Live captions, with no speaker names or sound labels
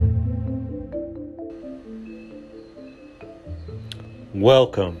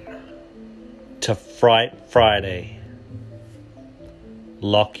Welcome to Fright Friday.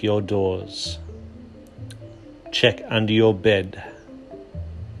 Lock your doors. Check under your bed.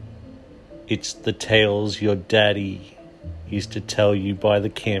 It's the tales your daddy used to tell you by the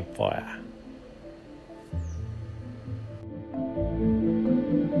campfire.